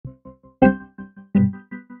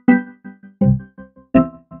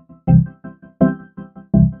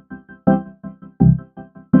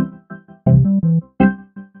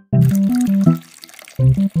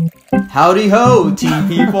Howdy ho, tea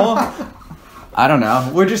people. I don't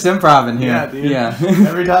know. We're just improvising here. Yeah, dude. Yeah.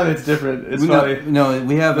 Every time it's different. It's funny. No,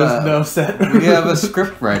 we have There's no set. We have a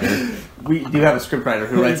script writer. We do have a script writer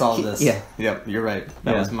who writes all of this. Yeah. Yep, you're right.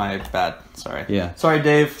 That was my bad. Sorry. Yeah. Sorry,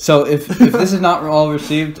 Dave. So if this is not all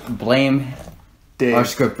received, blame Dave. our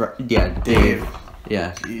script writer. Yeah, Dave.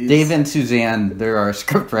 Yeah. Jeez. Dave and Suzanne, they're our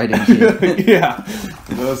script writing team. Yeah.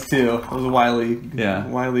 Those two. Those wily. Yeah.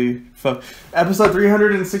 Wily. Episode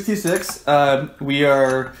 366. We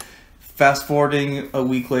are fast forwarding a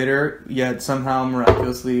week later, yet somehow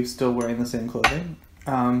miraculously still wearing the same clothing.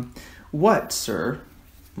 What, sir,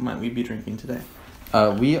 might we be drinking today?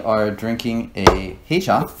 We are drinking a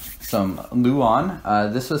Heicha, some Liu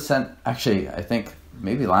An. This was sent, actually, I think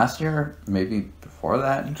maybe last year, maybe before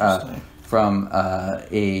that, from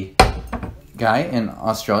a guy in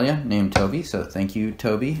Australia named Toby. So thank you,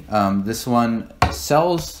 Toby. This one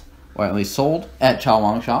sells, or at least sold, at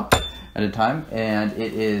Chawang shop at a time, and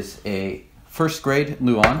it is a first grade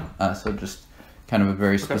Liu An, so just kind of a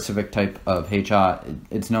very specific type of Heicha.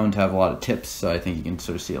 It's known to have a lot of tips, so I think you can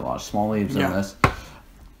sort of see a lot of small leaves in this. I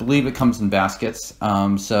believe it comes in baskets.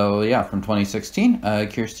 So yeah, from 2016.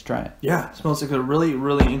 Curious to try it. Yeah, it smells like a really,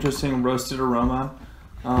 really interesting roasted aroma.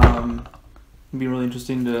 It'd be really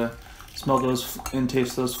interesting to smell those and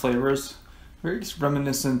taste those flavors. Very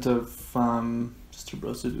reminiscent of just a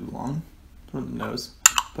roasted oolong from the nose,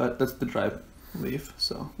 but that's the dry leaf,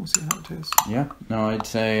 so we'll see how it tastes. Yeah, no, I'd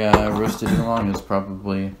say roasted oolong is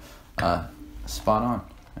probably spot on,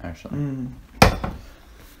 actually.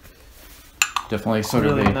 Definitely sort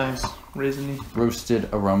really of a nice raisiny roasted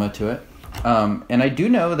aroma to it. And I do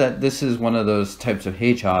know that this is one of those types of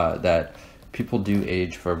Heicha that people do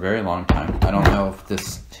age for a very long time. I don't know if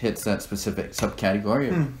this hits that specific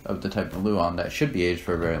subcategory of the type of Liu An that should be aged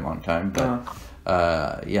for a very long time,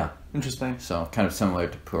 but yeah. Interesting. So kind of similar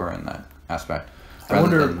to pu'er in that aspect,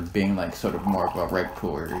 rather than being like sort of more of a ripe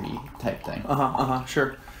pu'er-y type thing.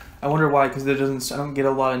 Sure. I wonder why, because I don't get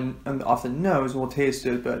a lot off the nose. We'll taste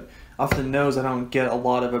it, but off the nose, I don't get a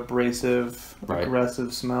lot of abrasive,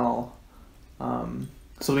 aggressive smell. So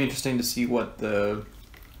it'll be interesting to see what the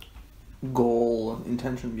goal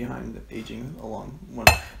intention behind aging along one.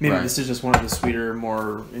 Maybe this is just one of the sweeter,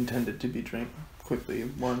 more intended to be drank quickly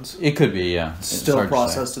ones. It could be, yeah. Still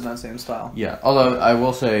processed in that same style. Yeah, although I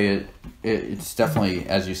will say it's definitely,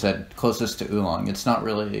 as you said, closest to oolong. It's not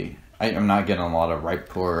really. I'm not getting a lot of ripe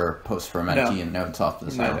pour post-fermenty and notes off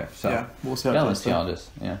this either. So yeah, we'll see how it tastes. Let's see how it is.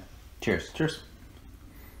 Yeah. Cheers. Cheers.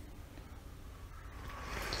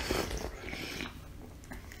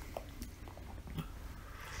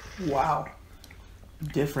 Wow.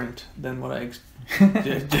 Different than what I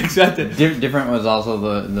expected. Different was also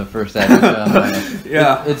the first addition.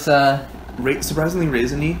 Yeah. It's surprisingly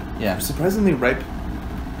raisiny. Yeah. Surprisingly ripe.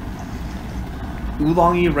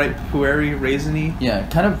 Oolong-y, ripe, pu'er-y, raisiny. Yeah,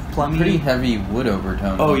 kind of plummy. Pretty heavy wood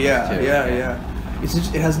overtone. Oh yeah, too. Yeah.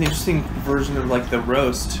 It has an interesting version of like the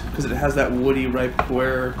roast because it has that woody, ripe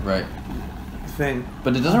pu'er thing.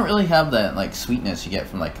 But it doesn't really have that like sweetness you get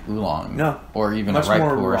from like oolong. No. Or even much a ripe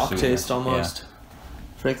more pu'er rock sweetness. Taste almost. Yeah.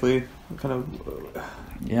 Frankly, kind of.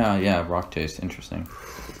 Yeah, rock taste, interesting.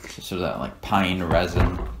 Sort of that like pine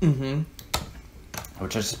resin. Mm-hmm.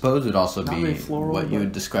 Which I suppose would also Not be floral, what you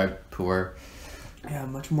would describe pu'er. Yeah,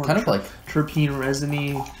 much more kind of like terpene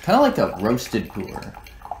resiny. Kind of like a roasted pu'er.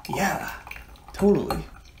 Yeah, totally.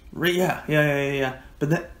 Yeah.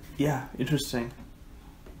 But that, interesting.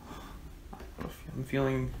 I'm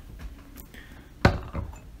feeling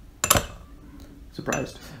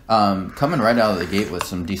surprised. Coming right out of the gate with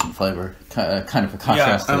some decent flavor, kind of a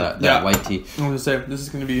contrast to that white tea. I was gonna say this is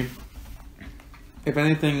going to be, if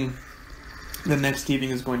anything, the next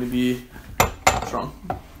teething is going to be strong.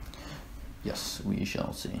 Yes, we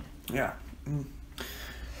shall see. Yeah.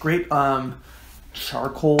 Great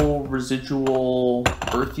charcoal, residual,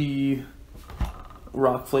 earthy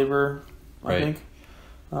rock flavor, I think.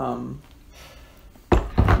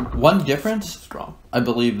 One difference I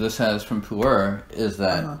believe this has from pu'er is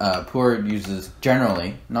that pu'er uses,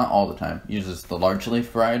 generally, not all the time, uses the large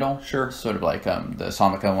leaf varietal. Sure. Sort of like the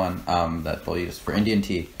Samaka one that they'll use for Indian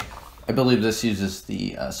tea. I believe this uses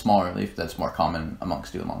the smaller leaf that's more common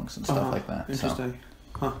amongst oolongs and stuff like that. Interesting.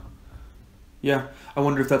 Huh. Yeah. I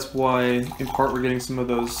wonder if that's why, in part, we're getting some of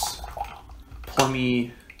those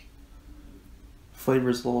plummy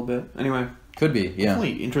flavors a little bit. Anyway. Could be, yeah.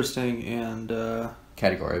 Definitely interesting and...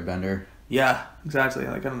 category bender. Yeah, exactly.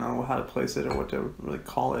 Like, I don't know how to place it or what to really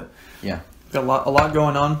call it. Yeah. Got a lot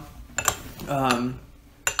going on.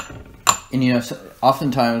 And you know,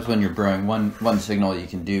 oftentimes when you're brewing, one signal you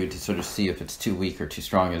can do to sort of see if it's too weak or too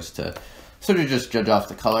strong is to sort of just judge off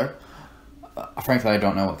the color. Frankly, I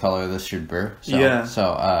don't know what color this should brew. So,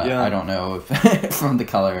 Yeah. I don't know if from the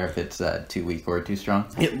color if it's too weak or too strong.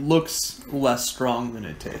 It looks less strong than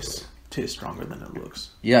it tastes. Tastes stronger than it looks.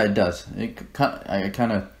 Yeah, it does. I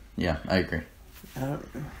agree.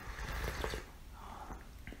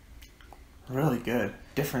 Really good.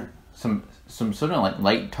 Different. Some sort of like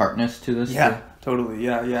light tartness to this. Yeah, too. totally.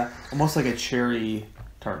 Yeah. Almost like a cherry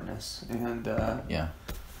tartness. And yeah.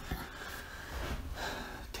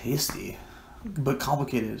 Tasty. But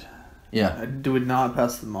complicated. Yeah. I would not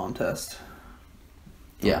pass the mom test.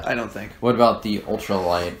 Yeah. I don't think. What about the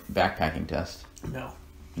ultralight backpacking test? No.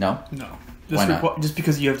 No? No. Why not? Just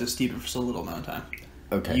because you have to steep it for so little amount of time.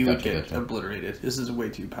 Okay. You would get obliterated. This is way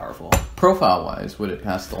too powerful. Profile wise, would it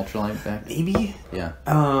pass the ultralight back? Maybe. Yeah.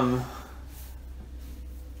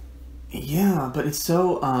 Yeah, but it's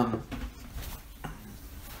so I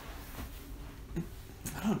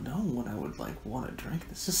don't know what I would like want to drink.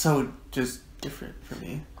 This is so just different for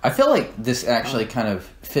me. I feel like this actually kind of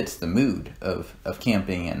fits the mood of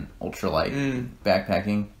camping and ultralight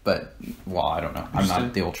backpacking, but well, I don't know. I'm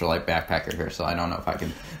not the ultralight backpacker here, so I don't know if I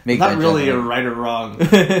can make not that really judgment. a right or wrong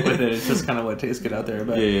with it. It's just kind of what tastes good out there.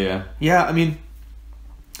 But yeah. I mean,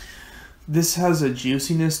 this has a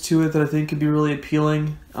juiciness to it that I think could be really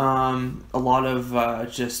appealing. A lot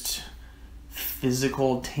of just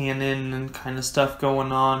physical tannin and kind of stuff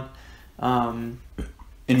going on.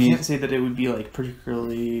 I can't say that it would be like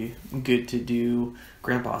particularly good to do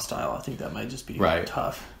grandpa style. I think that might just be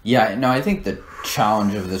tough. Yeah, no, I think the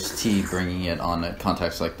challenge of this tea, bringing it on a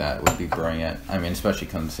context like that, would be brilliant. I mean, especially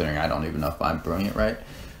considering I don't even know if I'm brewing it right.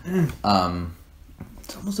 It's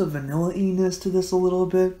almost a vanilla-iness to this a little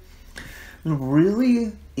bit.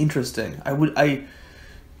 Really interesting. I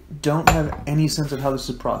don't have any sense of how this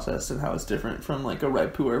is processed and how it's different from like a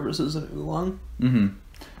red pu'er versus an oolong.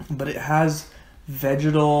 Mm-hmm. But it has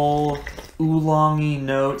vegetal oolong-y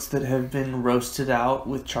notes that have been roasted out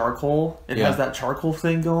with charcoal. It has that charcoal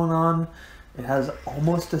thing going on. It has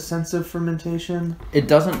almost a sense of fermentation. It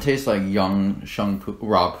doesn't taste like young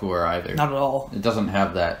raw pu'er either. Not at all. It doesn't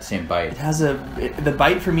have that same bite. It has the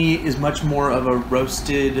bite for me is much more of a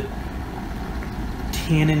roasted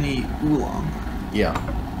tannin-y oolong. Yeah.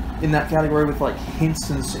 In that category with like hints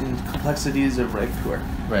and complexities of red pu'er.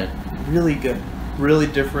 Right. Really good. Really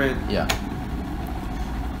different. Yeah.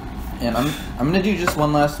 And I'm gonna do just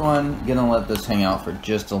one last one. Gonna let this hang out for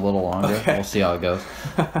just a little longer. Okay. We'll see how it goes.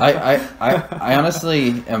 I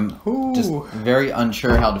honestly am just very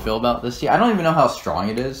unsure how to feel about this tea. I don't even know how strong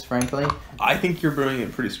it is, frankly. I think you're brewing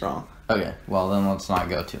it pretty strong. Okay. Well, then let's not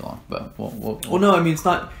go too long. But we'll Well, no. I mean, it's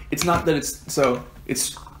not that it's so.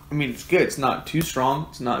 It's. I mean, it's good. It's not too strong.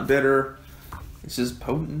 It's not bitter. It's just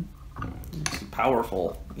potent. It's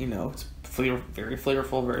powerful. You know, it's very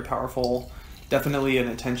flavorful, very powerful. Definitely an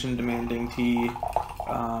attention-demanding tea.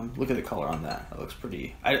 Look at the color on that. That looks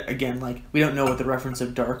pretty. We don't know what the reference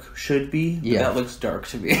of dark should be. But that looks dark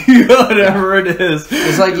to me. Whatever it is.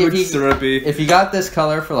 It's like it looks syrupy. If you got this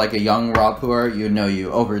color for like a young raw pu'er, you know you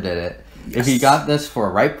overdid it. Yes. If you got this for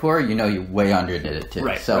a ripe pu'er, you know you way underdid it too.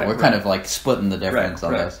 We're kind of like splitting the difference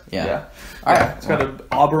on this. Yeah. All right. It's got an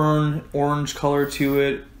auburn orange color to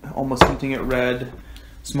it, almost hinting at red.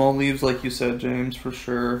 Small leaves, like you said, James, for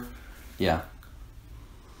sure. Yeah.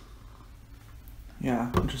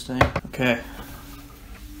 Yeah, interesting. Okay.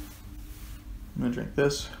 I'm gonna drink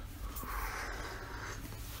this.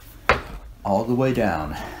 All the way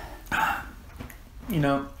down. You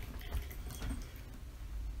know.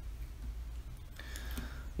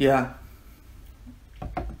 Yeah.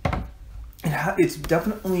 It's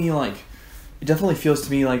definitely like... It definitely feels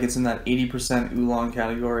to me like it's in that 80% oolong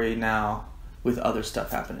category now with other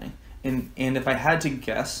stuff happening. And if I had to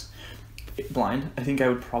guess... blind, I think I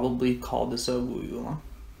would probably call this a Wu oolong.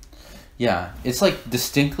 Yeah, it's like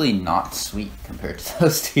distinctly not sweet compared to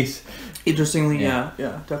those teas. Interestingly, yeah,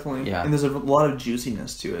 definitely. Yeah. And there's a lot of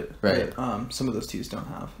juiciness to it. Right. That, some of those teas don't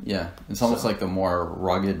have. Yeah, it's almost like a more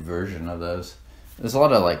rugged version of those. There's a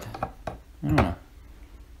lot of like, I don't know.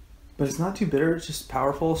 But it's not too bitter, it's just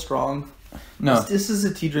powerful, strong. No. This is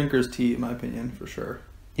a tea drinker's tea, in my opinion, for sure.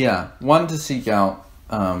 Yeah, one to seek out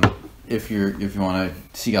if you want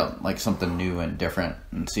to seek out like something new and different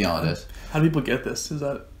and see how it is. How do people get this? Is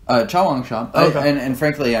that Chawang shop? Okay. And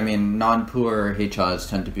frankly, I mean, non-pu'er heichas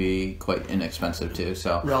tend to be quite inexpensive too.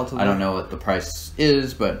 So relatively. I don't know what the price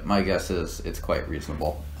is, but my guess is it's quite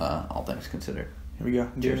reasonable, all things considered. Here we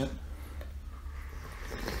go. Cheers.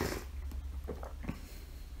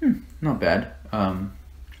 Not bad.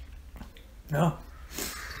 No.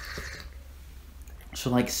 So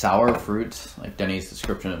like sour fruits, like Denny's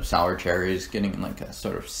description of sour cherries, getting like a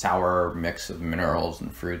sort of sour mix of minerals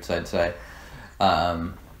and fruits, I'd say.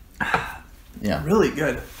 Yeah, really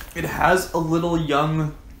good. It has a little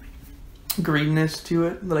young greenness to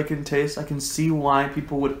it that I can taste. I can see why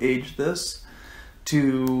people would age this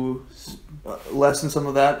to lessen some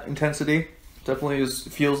of that intensity. Definitely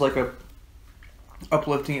feels like a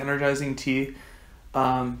uplifting, energizing tea.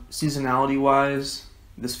 Seasonality wise,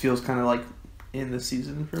 this feels kind of like in the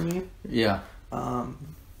season for me. Yeah.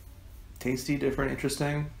 Tasty, different,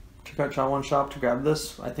 interesting. Check out Chawang Shop to grab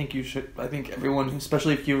this. I think you should. I think everyone,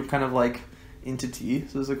 especially if you're kind of like into tea,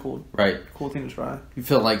 this is a cool thing to try. You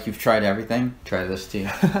feel like you've tried everything? Try this tea.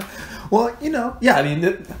 Well, yeah. I mean,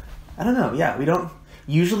 I don't know. Yeah, we don't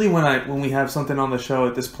usually when we have something on the show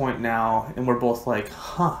at this point now, and we're both like,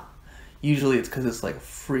 huh. Usually it's because it's like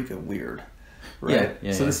freaking weird. Right.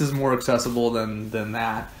 Yeah, so this is more accessible than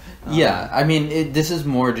that. Yeah, I mean, this is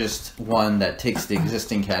more just one that takes the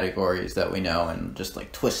existing categories that we know and just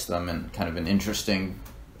like twists them in kind of an interesting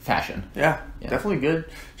fashion. Yeah, definitely good.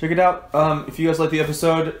 Check it out. If you guys like the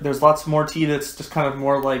episode, there's lots more tea that's just kind of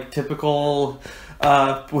more like typical,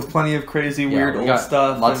 with plenty of crazy, weird old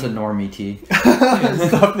stuff. Lots of normie tea.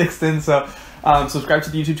 Stuff mixed in. So subscribe to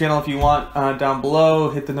the YouTube channel if you want. Down below,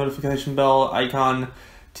 hit the notification bell icon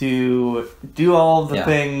to do all the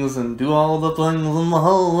things and do all the things in the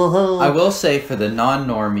whole. I will say for the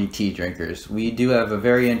non-normie tea drinkers, we do have a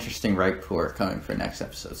very interesting right pour coming for next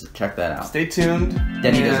episode, so check that out. Stay tuned.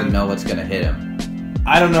 Denny doesn't know what's going to hit him.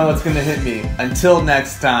 I don't know what's going to hit me. Until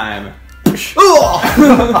next time.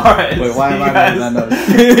 Alright. Wait, why am I on that note?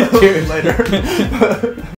 Later.